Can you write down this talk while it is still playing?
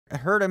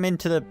hurt him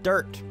into the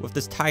dirt with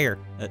this tire.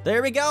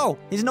 There we go.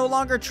 He's no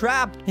longer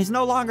trapped. He's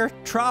no longer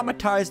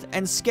traumatized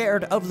and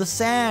scared of the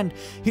sand.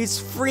 He's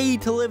free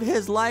to live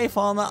his life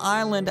on the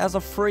island as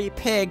a free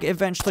pig.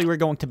 Eventually, we're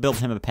going to build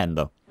him a pen,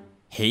 though.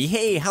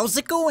 Hey, how's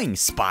it going?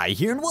 Spy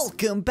here, and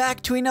welcome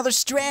back to another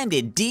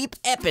Stranded Deep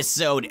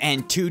episode.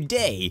 And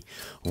today,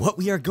 what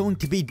we are going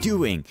to be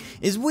doing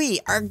is we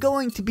are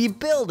going to be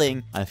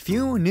building a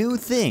few new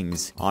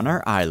things on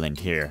our island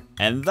here.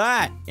 And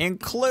that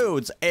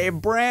includes a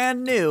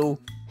brand new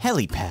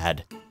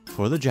helipad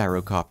for the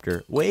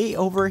gyrocopter way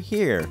over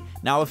here.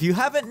 Now, if you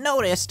haven't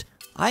noticed,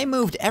 I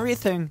moved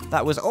everything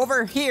that was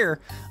over here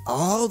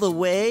all the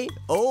way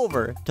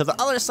over to the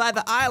other side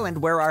of the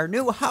island where our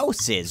new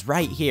house is,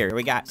 right here.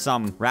 We got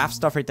some raft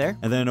stuff right there.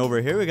 And then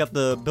over here, we got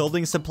the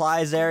building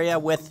supplies area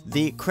with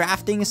the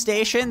crafting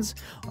stations.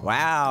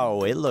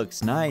 Wow, it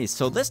looks nice.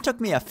 So this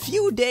took me a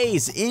few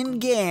days in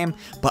game,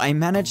 but I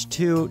managed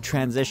to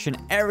transition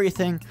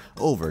everything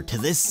over to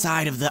this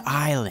side of the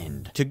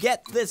island. To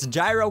get this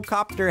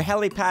gyrocopter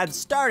helipad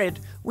started,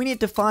 we need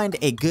to find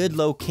a good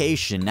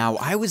location. Now,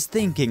 I was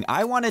thinking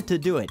I wanted to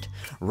do it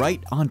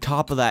right on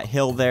top of that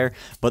hill there,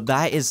 but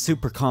that is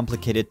super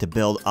complicated to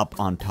build up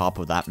on top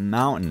of that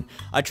mountain.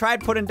 I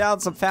tried putting down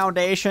some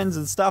foundations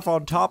and stuff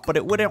on top, but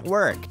it wouldn't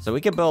work. So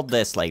we could build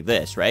this like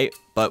this, right?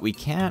 But we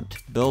can't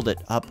build it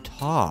up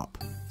top.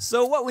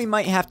 So what we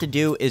might have to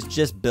do is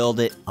just build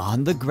it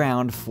on the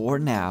ground for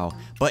now.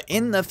 But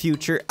in the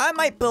future, I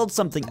might build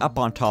something up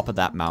on top of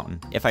that mountain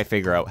if I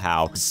figure out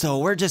how. So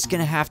we're just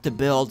gonna have to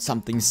build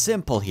something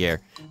simple here.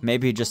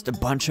 Maybe just a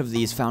bunch of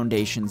these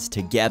foundations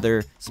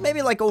together. So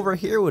maybe like over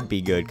here would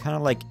be good, kind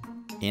of like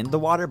in the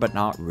water, but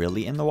not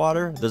really in the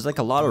water. There's like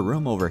a lot of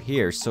room over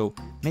here, so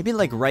maybe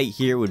like right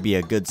here would be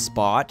a good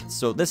spot.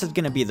 So this is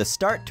gonna be the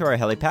start to our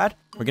helipad.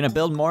 We're gonna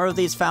build more of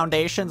these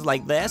foundations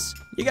like this.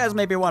 You guys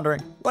may be wondering,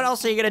 what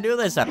else are you gonna do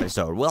this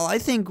episode? Well, I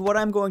think what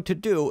I'm going to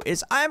do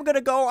is I'm gonna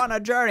go on a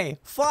journey,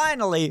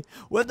 finally,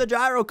 with the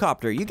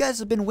gyrocopter. You guys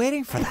have been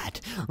waiting for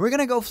that. We're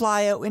gonna go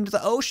fly out into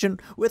the ocean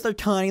with a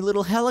tiny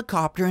little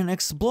helicopter and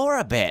explore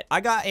a bit. I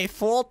got a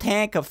full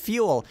tank of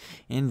fuel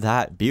in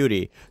that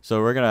beauty.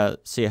 So we're gonna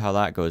see how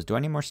that goes. Do I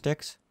need more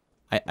sticks?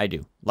 I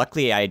do.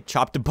 Luckily, I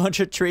chopped a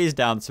bunch of trees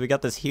down, so we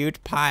got this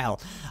huge pile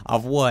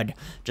of wood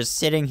just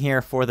sitting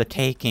here for the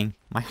taking.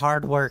 My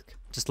hard work,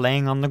 just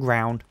laying on the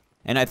ground.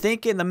 And I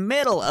think in the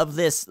middle of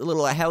this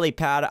little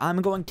helipad,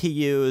 I'm going to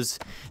use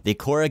the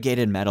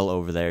corrugated metal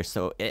over there.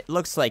 So it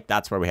looks like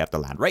that's where we have to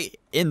land, right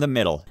in the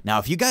middle. Now,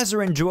 if you guys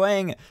are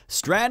enjoying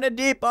Stranded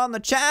Deep on the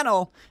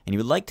channel and you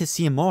would like to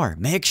see more,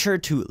 make sure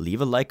to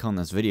leave a like on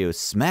this video.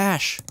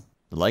 Smash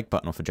the like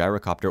button with a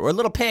gyrocopter or a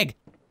little pig.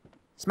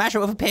 Smash it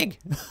with a pig.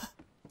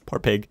 Poor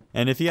pig.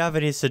 And if you have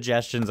any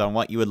suggestions on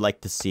what you would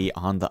like to see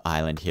on the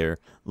island here,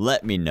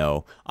 let me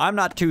know. I'm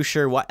not too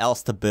sure what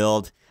else to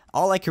build.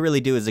 All I can really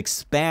do is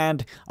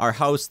expand our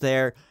house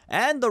there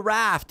and the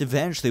raft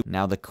eventually.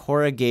 Now the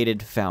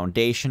corrugated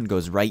foundation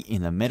goes right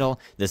in the middle.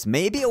 This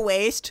may be a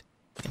waste.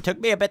 It took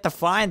me a bit to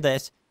find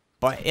this,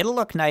 but it'll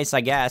look nice,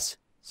 I guess.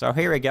 So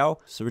here we go.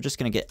 So we're just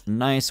gonna get a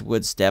nice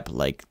wood step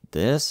like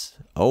this.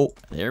 Oh,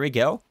 there we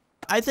go.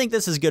 I think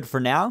this is good for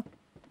now.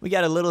 We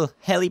got a little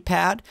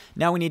helipad.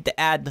 Now we need to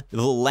add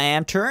the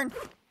lantern.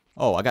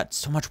 Oh, I got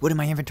so much wood in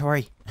my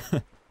inventory.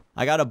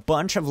 I got a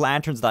bunch of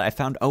lanterns that I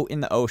found out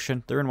in the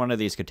ocean. They're in one of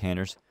these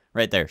containers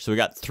right there. So we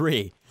got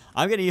 3.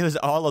 I'm going to use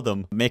all of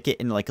them. Make it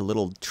in like a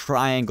little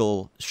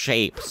triangle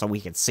shape so we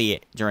can see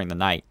it during the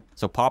night.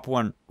 So pop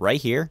one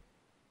right here.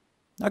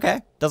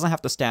 Okay, doesn't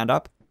have to stand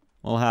up.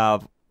 We'll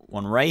have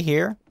one right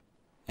here.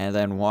 And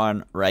then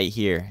one right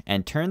here.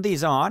 And turn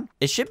these on.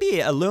 It should be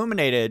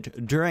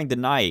illuminated during the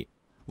night.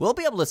 We'll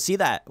be able to see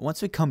that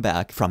once we come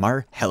back from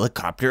our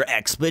helicopter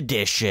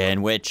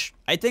expedition, which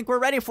I think we're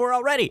ready for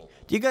already.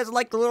 Do you guys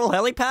like the little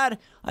helipad?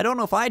 I don't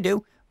know if I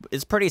do.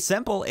 It's pretty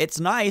simple. It's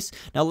nice.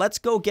 Now let's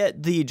go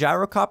get the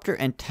gyrocopter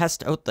and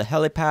test out the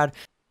helipad.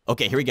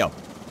 Okay, here we go.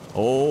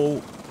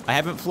 Oh, I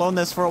haven't flown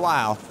this for a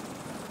while,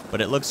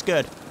 but it looks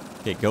good.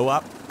 Okay, go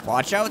up.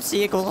 Watch out,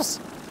 seagulls.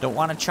 Don't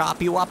want to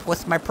chop you up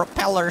with my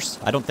propellers.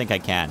 I don't think I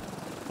can.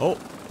 Oh,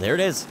 there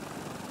it is.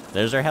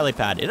 There's our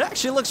helipad. It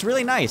actually looks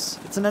really nice.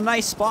 It's in a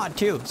nice spot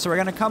too. So we're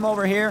gonna come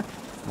over here,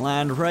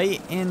 land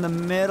right in the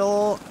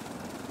middle,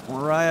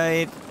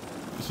 right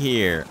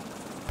here.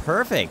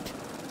 Perfect.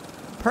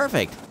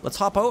 Perfect. Let's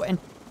hop out and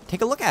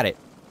take a look at it.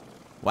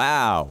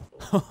 Wow.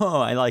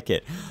 I like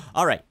it.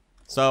 All right.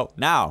 So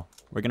now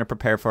we're gonna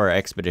prepare for our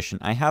expedition.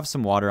 I have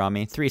some water on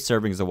me. 3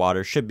 servings of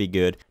water should be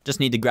good. Just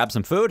need to grab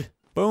some food.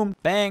 Boom,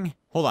 bang.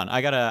 Hold on,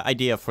 I got an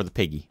idea for the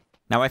piggy.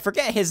 Now I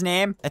forget his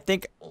name. I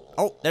think,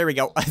 oh, there we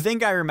go. I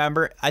think I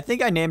remember. I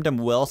think I named him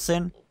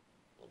Wilson.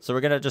 So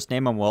we're gonna just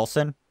name him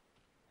Wilson.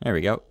 There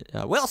we go.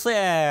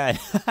 Wilson!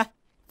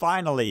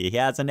 Finally, he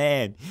has a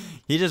name.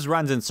 He just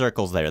runs in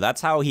circles there.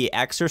 That's how he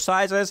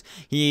exercises.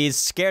 He's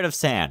scared of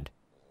sand.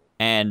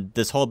 And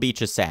this whole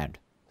beach is sand.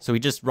 So he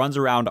just runs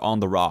around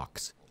on the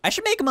rocks. I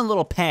should make him a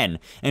little pen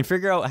and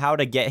figure out how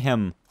to get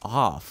him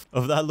off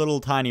of that little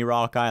tiny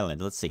rock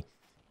island. Let's see.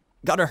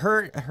 Gotta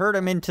hurt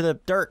him into the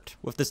dirt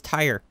with this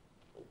tire.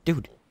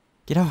 Dude,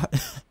 get out.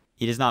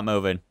 He is not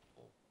moving.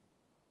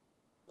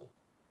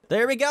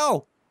 There we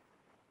go.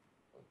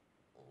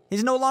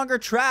 He's no longer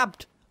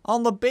trapped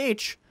on the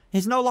beach.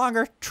 He's no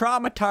longer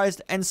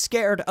traumatized and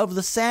scared of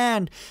the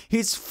sand.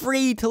 He's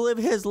free to live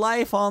his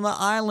life on the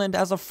island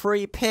as a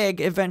free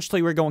pig.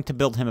 Eventually, we're going to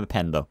build him a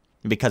pen, though,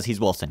 because he's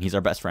Wilson. He's our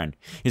best friend.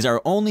 He's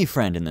our only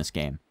friend in this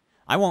game.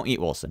 I won't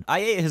eat Wilson. I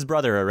ate his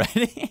brother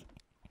already,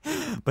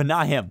 but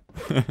not him.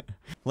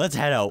 Let's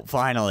head out,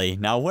 finally.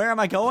 Now, where am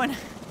I going?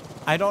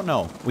 I don't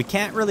know. We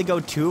can't really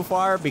go too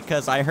far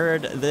because I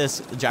heard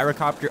this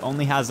gyrocopter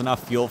only has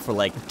enough fuel for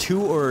like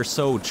 2 or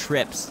so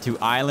trips to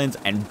islands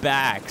and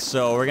back.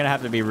 So we're gonna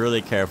have to be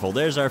really careful.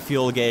 There's our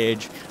fuel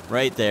gauge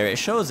right there. It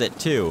shows it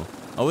too.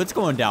 Oh, it's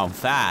going down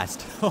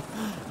fast.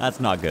 That's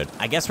not good.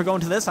 I guess we're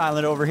going to this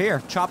island over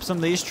here. Chop some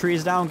of these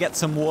trees down, get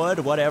some wood,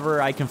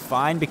 whatever I can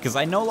find, because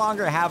I no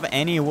longer have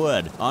any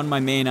wood on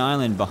my main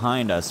island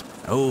behind us.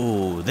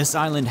 Oh, this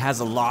island has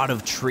a lot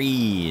of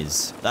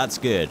trees. That's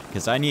good,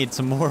 because I need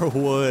some more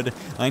wood.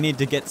 I need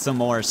to get some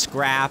more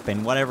scrap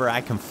and whatever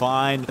I can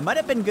find. It might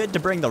have been good to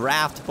bring the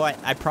raft, but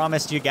I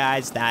promised you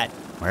guys that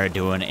we're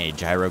doing a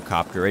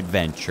gyrocopter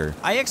adventure.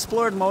 I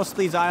explored most of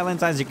these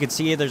islands. As you can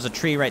see, there's a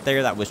tree right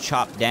there that was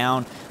chopped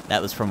down.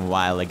 That was from a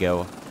while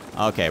ago.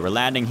 Okay, we're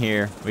landing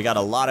here. We got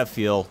a lot of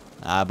fuel.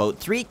 About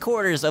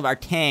 3/4 of our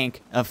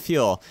tank of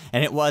fuel.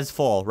 And it was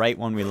full right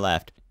when we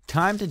left.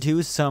 Time to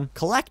do some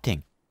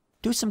collecting.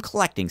 Do some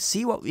collecting.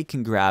 See what we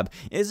can grab.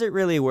 Is it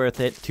really worth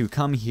it to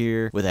come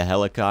here with a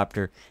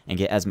helicopter and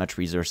get as much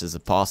resources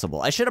as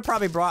possible? I should have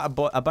probably brought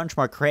a bunch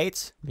more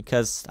crates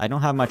because I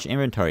don't have much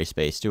inventory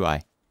space, do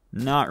I?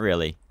 Not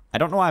really. I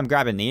don't know why I'm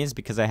grabbing these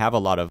because I have a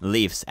lot of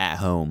leaves at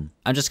home.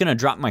 I'm just gonna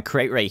drop my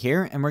crate right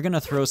here and we're gonna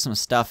throw some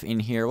stuff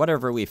in here,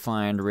 whatever we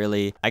find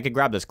really. I could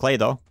grab this clay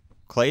though.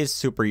 Clay is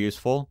super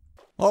useful.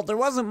 Well, there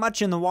wasn't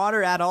much in the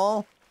water at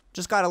all.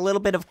 Just got a little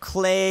bit of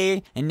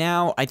clay, and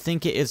now I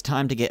think it is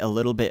time to get a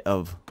little bit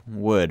of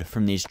wood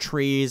from these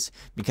trees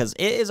because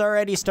it is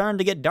already starting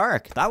to get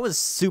dark. That was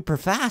super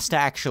fast,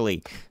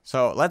 actually.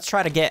 So let's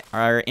try to get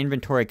our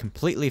inventory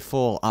completely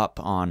full up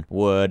on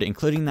wood,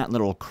 including that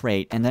little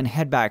crate, and then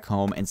head back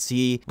home and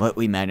see what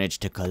we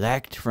managed to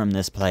collect from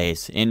this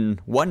place in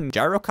one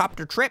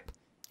gyrocopter trip.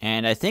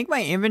 And I think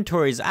my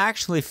inventory is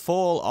actually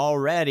full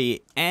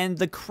already, and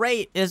the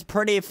crate is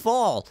pretty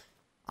full.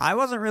 I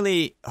wasn't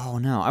really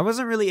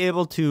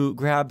able to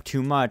grab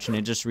too much, and I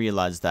just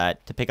realized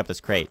that to pick up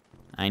this crate,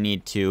 I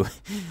need to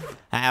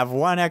have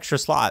 1 extra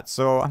slot.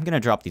 So I'm gonna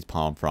drop these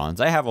palm fronds.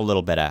 I have a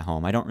little bit at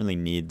home. I don't really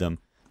need them.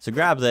 So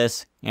grab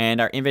this, and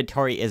our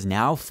inventory is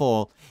now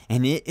full,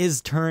 and it is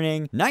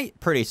turning night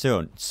pretty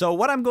soon. So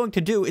what I'm going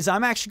to do is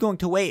I'm actually going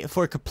to wait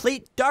for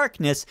complete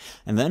darkness,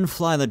 and then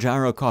fly the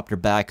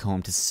gyrocopter back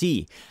home to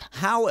see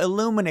how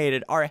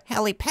illuminated our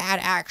helipad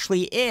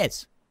actually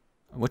is.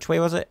 Which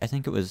way was it? I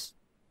think it was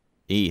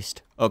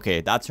east. Okay,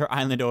 that's her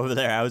island over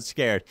there. I was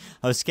scared.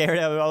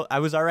 I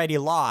was already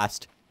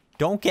lost.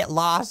 Don't get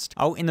lost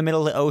out in the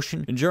middle of the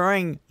ocean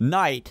during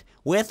night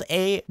with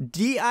a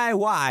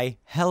DIY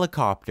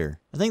helicopter.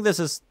 I think this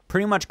is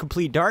pretty much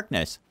complete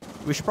darkness.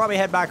 We should probably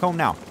head back home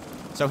now.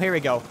 So here we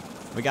go.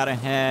 We gotta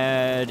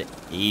head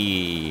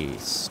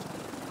east.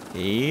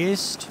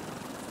 East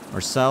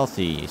or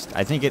southeast?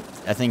 I think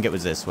it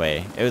was this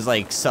way. It was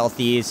like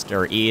southeast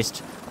or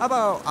east.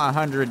 About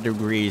 100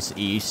 degrees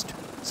east.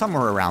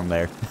 Somewhere around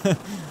there.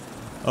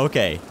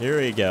 Okay, here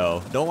we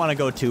go. Don't want to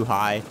go too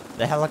high.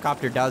 The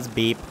helicopter does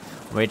beep,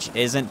 which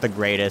isn't the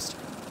greatest.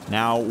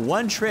 Now,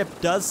 1 trip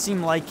does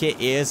seem like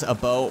it is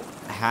about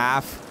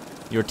half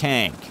your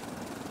tank.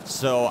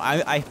 So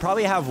I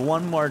probably have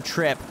 1 more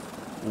trip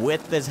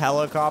with this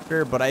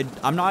helicopter, but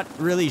I'm not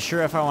really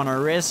sure if I want to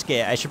risk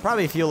it. I should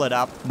probably fuel it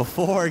up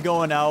before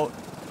going out.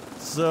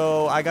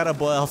 So I gotta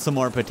boil some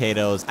more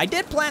potatoes. I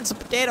did plant some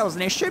potatoes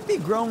and they should be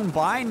grown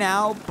by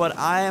now, but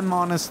I am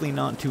honestly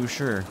not too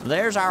sure.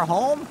 There's our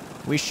home.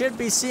 We should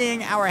be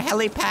seeing our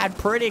helipad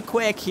pretty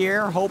quick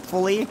here,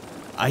 hopefully.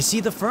 I see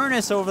the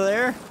furnace over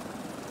there.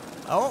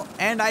 Oh,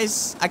 and I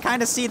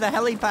kind of see the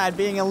helipad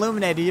being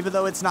illuminated, even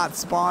though it's not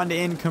spawned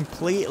in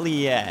completely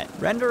yet.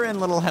 Render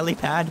in, little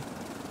helipad.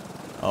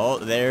 Oh,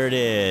 there it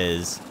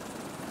is.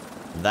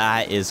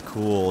 That is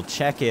cool.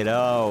 Check it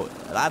out.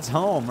 That's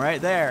home right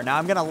there. Now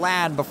I'm gonna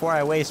land before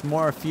I waste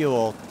more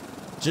fuel.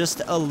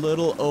 Just a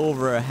little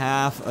over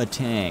half a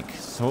tank.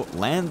 So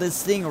land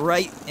this thing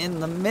right in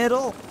the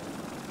middle.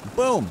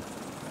 Boom.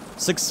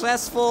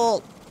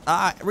 Successful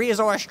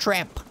resource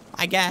trip,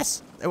 I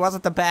guess. It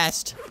wasn't the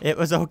best. It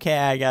was okay,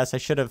 I guess. I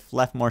should have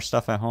left more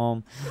stuff at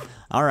home.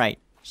 All right.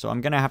 So I'm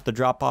gonna have to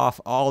drop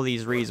off all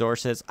these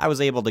resources. I was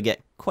able to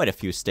get quite a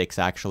few sticks,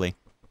 actually.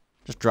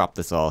 Just drop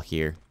this all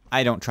here.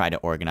 I don't try to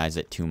organize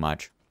it too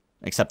much.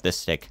 Except this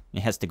stick.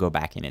 It has to go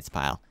back in its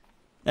pile.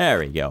 There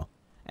we go.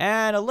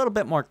 And a little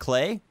bit more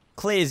clay.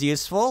 Clay is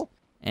useful.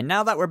 And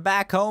now that we're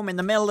back home in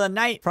the middle of the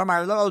night from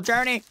our little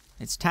journey,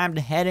 it's time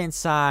to head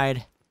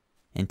inside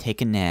and take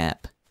a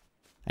nap.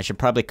 I should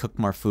probably cook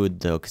more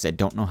food though, because I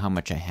don't know how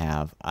much I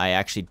have. I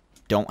actually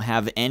don't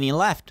have any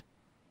left.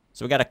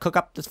 So we gotta cook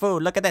up this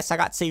food. Look at this, I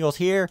got seagulls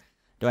here.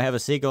 Do I have a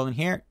seagull in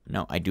here?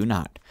 No, I do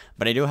not.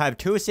 But I do have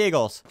 2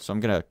 seagulls, so I'm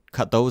gonna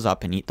cut those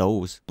up and eat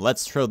those.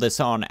 Let's throw this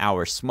on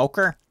our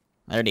smoker.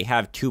 I already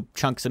have 2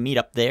 chunks of meat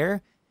up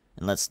there.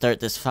 And let's start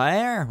this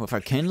fire with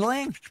our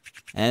kindling.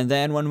 And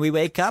then when we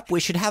wake up, we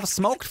should have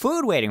smoked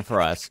food waiting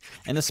for us.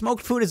 And the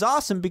smoked food is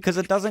awesome because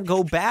it doesn't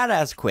go bad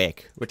as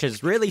quick, which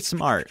is really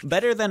smart.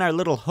 Better than our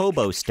little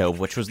hobo stove,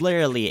 which was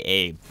literally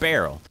a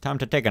barrel. Time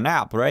to take a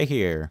nap right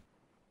here.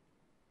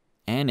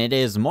 And it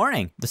is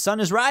morning. The sun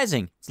is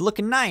rising. It's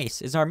looking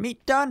nice. Is our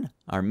meat done?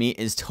 Our meat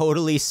is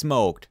totally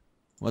smoked.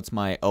 What's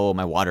my... Oh,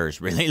 my water is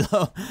really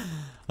low.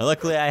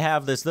 Luckily, I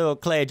have this little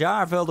clay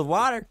jar filled with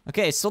water.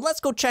 Okay, so let's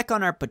go check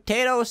on our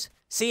potatoes.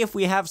 See if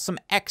we have some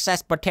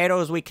excess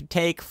potatoes we could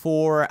take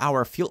for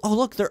our fuel. Oh,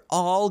 look, they're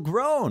all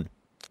grown.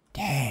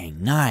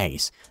 Dang,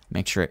 nice.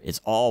 Make sure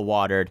it's all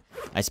watered.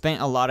 I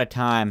spent a lot of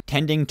time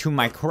tending to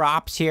my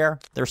crops here.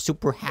 They're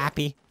super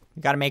happy.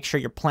 You gotta make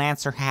sure your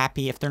plants are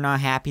happy. If they're not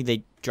happy,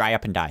 they dry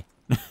up and die.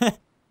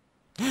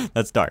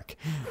 That's dark.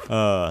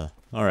 All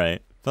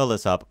right, fill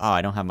this up. Oh,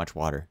 I don't have much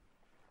water.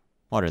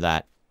 Water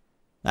that.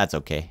 That's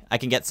okay. I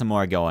can get some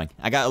more going.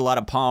 I got a lot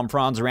of palm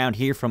fronds around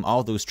here from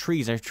all those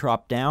trees I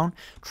chopped down.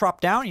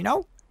 Chopped down, you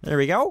know? There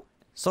we go.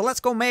 So let's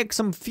go make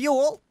some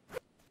fuel.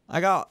 I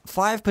got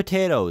 5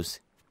 potatoes.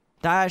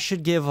 That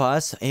should give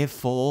us a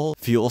full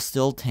fuel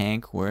still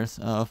tank worth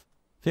of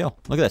fuel.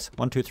 Look at this.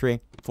 1, 2, 3,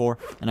 4.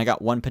 And I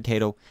got 1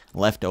 potato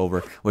left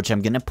over, which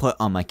I'm going to put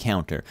on my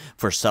counter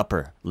for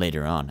supper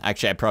later on.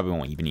 Actually, I probably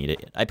won't even eat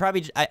it.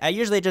 I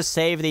usually just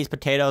save these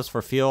potatoes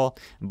for fuel,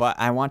 but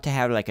I want to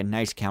have like a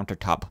nice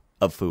countertop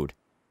of food.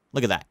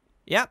 Look at that.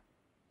 Yep.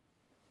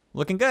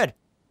 Looking good.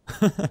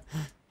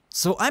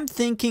 So I'm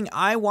thinking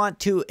I want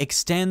to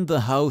extend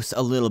the house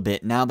a little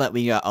bit now that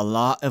we got a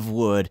lot of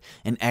wood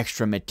and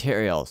extra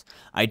materials.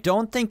 I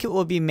don't think it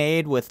will be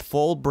made with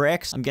full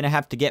bricks. I'm gonna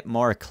have to get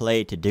more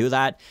clay to do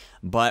that,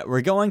 but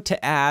we're going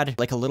to add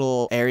like a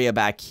little area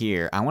back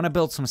here. I want to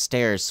build some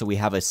stairs so we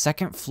have a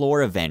 2nd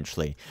floor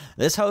eventually.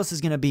 This house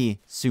is gonna be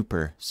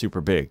super,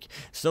 super big.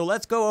 So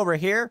let's go over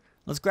here.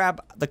 Let's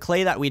grab the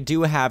clay that we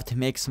do have to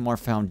make some more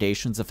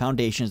foundations. The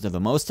foundations are the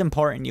most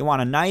important. You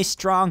want a nice,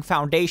 strong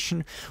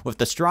foundation with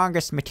the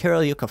strongest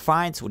material you can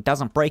find so it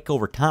doesn't break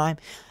over time.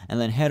 And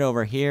then head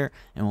over here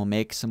and we'll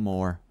make some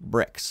more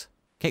bricks.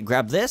 Okay,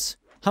 grab this.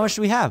 How much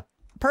do we have?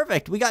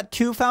 Perfect, we got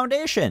 2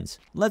 foundations.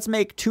 Let's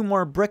make 2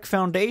 more brick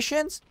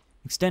foundations.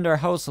 Extend our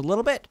house a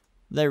little bit.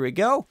 There we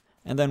go.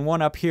 And then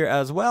 1 up here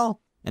as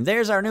well. And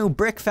there's our new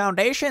brick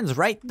foundations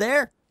right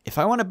there. If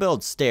I want to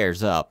build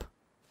stairs up,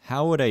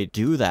 how would I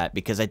do that?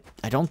 Because I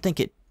don't think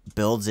it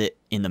builds it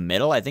in the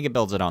middle. I think it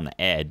builds it on the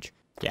edge.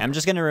 Okay, I'm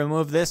just going to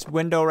remove this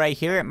window right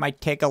here. It might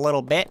take a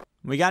little bit.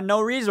 We got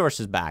no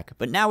resources back.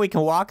 But now we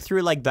can walk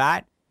through like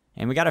that.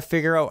 And we got to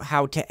figure out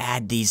how to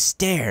add these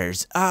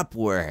stairs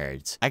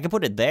upwards. I can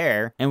put it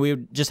there. And we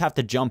just have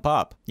to jump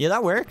up. Yeah,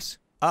 that works.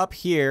 Up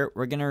here,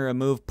 we're going to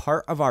remove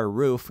part of our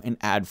roof and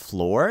add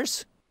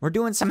floors. We're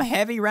doing some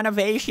heavy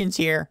renovations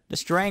here.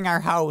 Destroying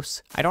our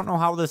house. I don't know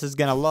how this is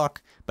going to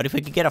look. But if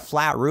we could get a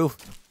flat roof,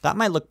 that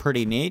might look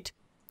pretty neat.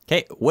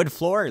 Okay, wood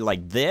floor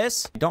like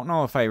this. I don't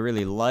know if I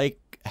really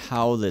like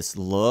how this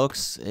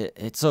looks.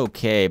 It's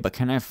okay, but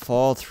can I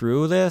fall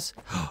through this?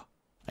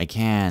 I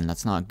can,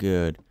 that's not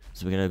good.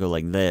 So we gotta go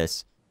like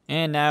this.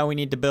 And now we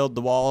need to build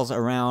the walls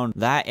around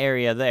that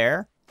area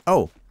there.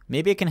 Oh,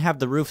 maybe I can have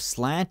the roof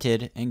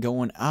slanted and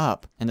going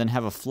up and then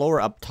have a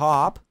floor up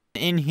top.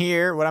 In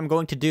here, what I'm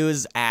going to do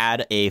is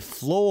add a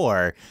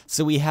floor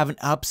so we have an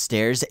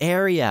upstairs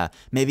area,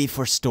 maybe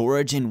for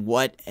storage and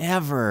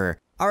whatever.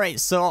 Alright,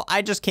 so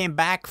I just came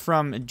back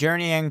from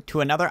journeying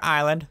to another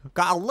island,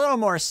 got a little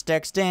more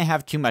sticks, didn't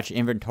have too much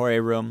inventory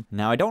room.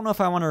 Now I don't know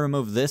if I want to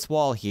remove this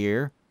wall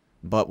here,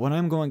 but what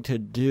I'm going to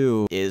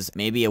do is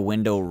maybe a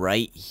window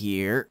right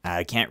here.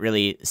 I can't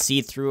really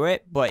see through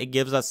it, but it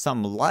gives us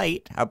some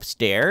light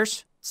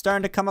upstairs.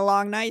 Starting to come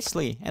along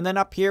nicely. And then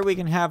up here we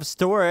can have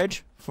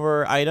storage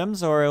for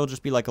items, or it'll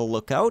just be like a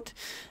lookout.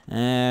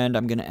 And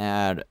I'm gonna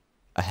add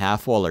a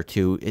half wall or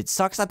 2. It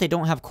sucks that they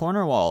don't have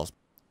corner walls.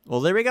 Well,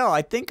 there we go.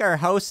 I think our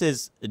house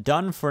is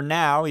done for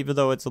now, even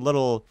though it's a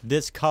little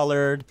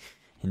discolored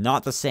and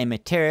not the same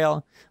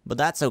material. But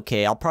that's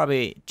okay. I'll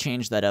probably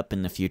change that up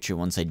in the future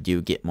once I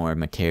do get more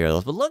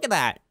materials. But look at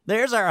that.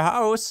 There's our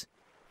house.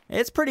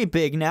 It's pretty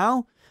big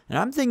now. And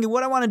I'm thinking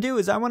what I want to do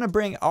is I want to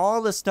bring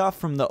all the stuff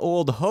from the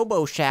old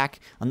hobo shack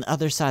on the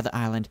other side of the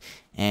island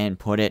and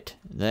put it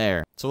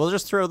there. So we'll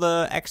just throw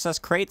the excess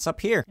crates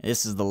up here.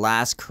 This is the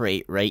last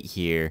crate right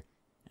here.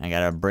 I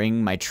gotta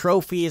bring my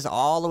trophies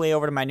all the way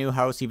over to my new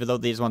house, even though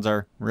these ones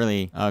are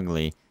really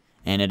ugly.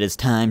 And it is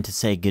time to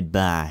say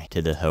goodbye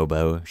to the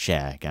hobo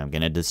shack. I'm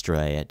gonna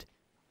destroy it.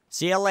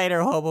 See you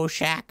later, hobo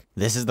shack.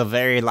 This is the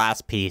very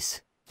last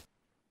piece.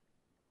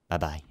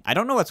 Bye-bye. I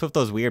don't know what's with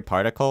those weird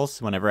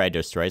particles whenever I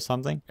destroy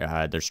something.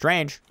 They're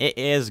strange. It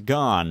is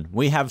gone.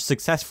 We have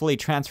successfully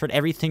transferred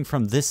everything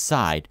from this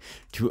side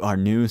to our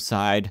new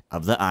side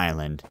of the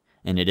island.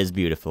 And it is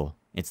beautiful.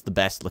 It's the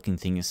best looking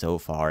thing so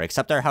far,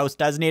 except our house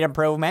does need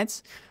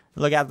improvements.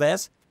 Look at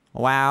this.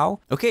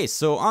 Wow. Okay,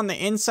 so on the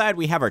inside,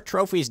 we have our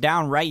trophies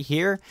down right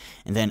here.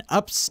 And then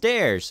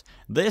upstairs,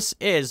 this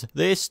is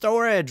the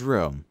storage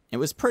room. It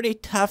was pretty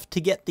tough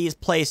to get these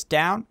placed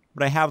down,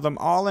 but I have them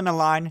all in a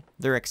line.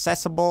 They're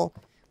accessible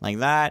like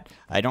that.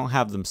 I don't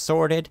have them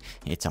sorted.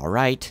 It's all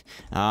right.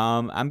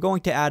 I'm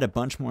going to add a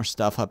bunch more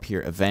stuff up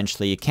here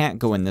eventually. You can't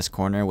go in this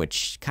corner,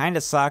 which kind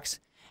of sucks.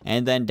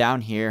 And then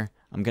down here,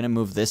 I'm going to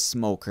move this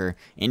smoker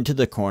into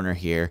the corner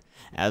here,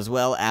 as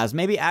well as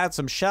maybe add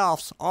some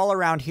shelves all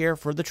around here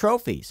for the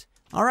trophies.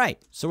 All right,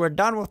 so we're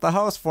done with the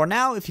house for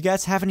now. If you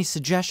guys have any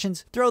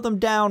suggestions, throw them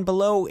down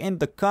below in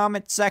the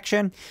comment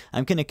section.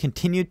 I'm going to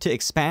continue to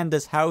expand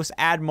this house,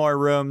 add more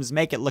rooms,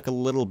 make it look a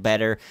little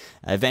better.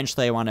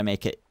 Eventually, I want to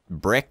make it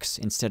bricks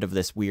instead of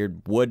this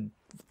weird wood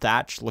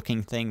thatch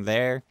looking thing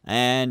there.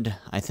 And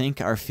I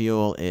think our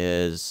fuel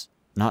is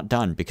not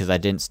done because I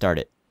didn't start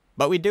it.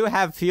 But we do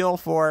have fuel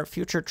for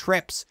future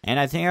trips, and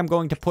I think I'm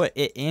going to put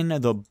it in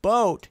the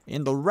boat,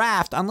 in the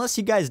raft, unless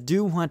you guys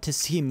do want to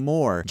see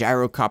more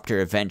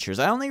gyrocopter adventures.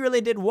 I only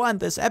really did one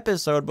this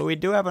episode, but we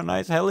do have a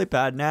nice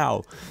helipad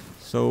now.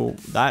 So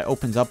that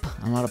opens up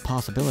a lot of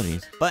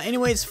possibilities. But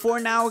anyways, for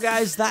now,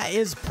 guys, that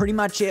is pretty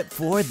much it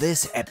for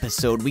this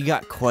episode. We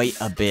got quite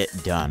a bit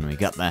done. We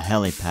got the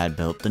helipad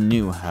built, the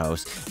new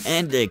house,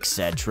 and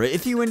etc.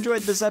 If you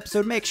enjoyed this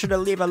episode, make sure to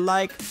leave a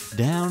like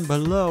down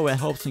below. It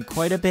helps me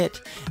quite a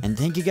bit. And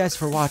thank you guys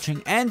for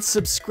watching and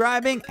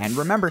subscribing. And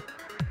remember,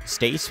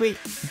 stay sweet.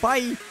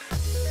 Bye.